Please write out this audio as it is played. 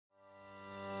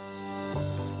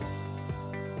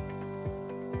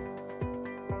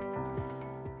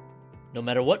No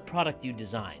matter what product you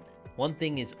design, one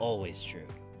thing is always true.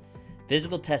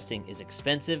 Physical testing is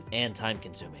expensive and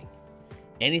time-consuming.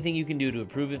 Anything you can do to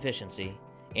improve efficiency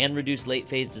and reduce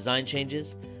late-phase design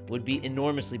changes would be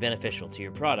enormously beneficial to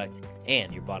your product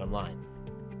and your bottom line.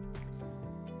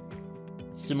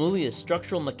 Simulia's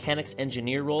structural mechanics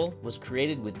engineer role was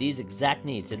created with these exact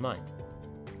needs in mind.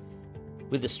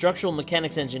 With the structural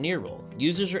mechanics engineer role,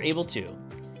 users are able to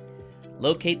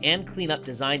locate and clean up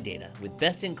design data with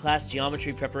best-in-class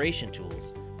geometry preparation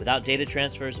tools without data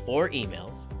transfers or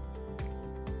emails,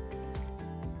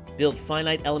 build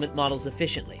finite element models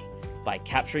efficiently by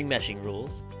capturing meshing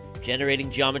rules, generating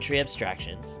geometry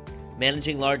abstractions,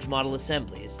 managing large model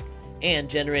assemblies, and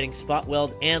generating spot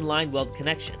weld and line weld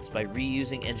connections by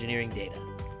reusing engineering data.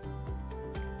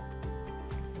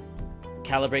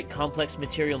 Calibrate complex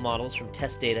material models from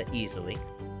test data easily.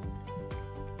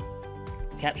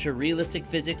 Capture realistic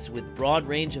physics with broad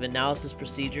range of analysis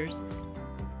procedures,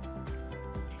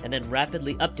 and then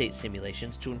rapidly update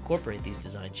simulations to incorporate these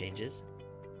design changes,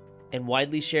 and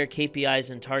widely share KPIs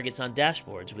and targets on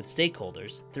dashboards with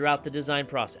stakeholders throughout the design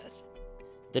process.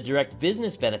 The direct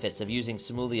business benefits of using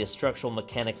Simulia's structural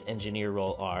mechanics engineer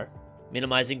role are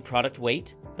minimizing product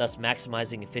weight, thus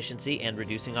maximizing efficiency and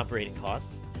reducing operating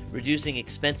costs, reducing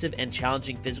expensive and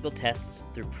challenging physical tests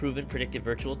through proven predictive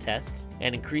virtual tests,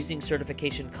 and increasing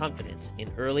certification confidence in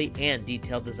early and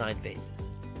detailed design phases.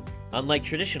 Unlike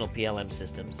traditional PLM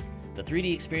systems, the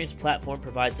 3D Experience platform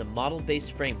provides a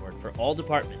model-based framework for all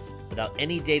departments without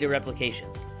any data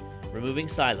replications, removing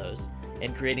silos,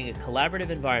 and creating a collaborative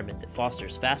environment that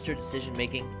fosters faster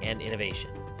decision-making and innovation.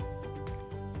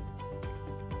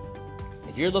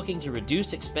 If you're looking to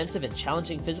reduce expensive and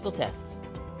challenging physical tests,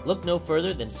 look no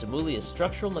further than Simulia's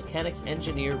structural mechanics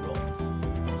engineer role.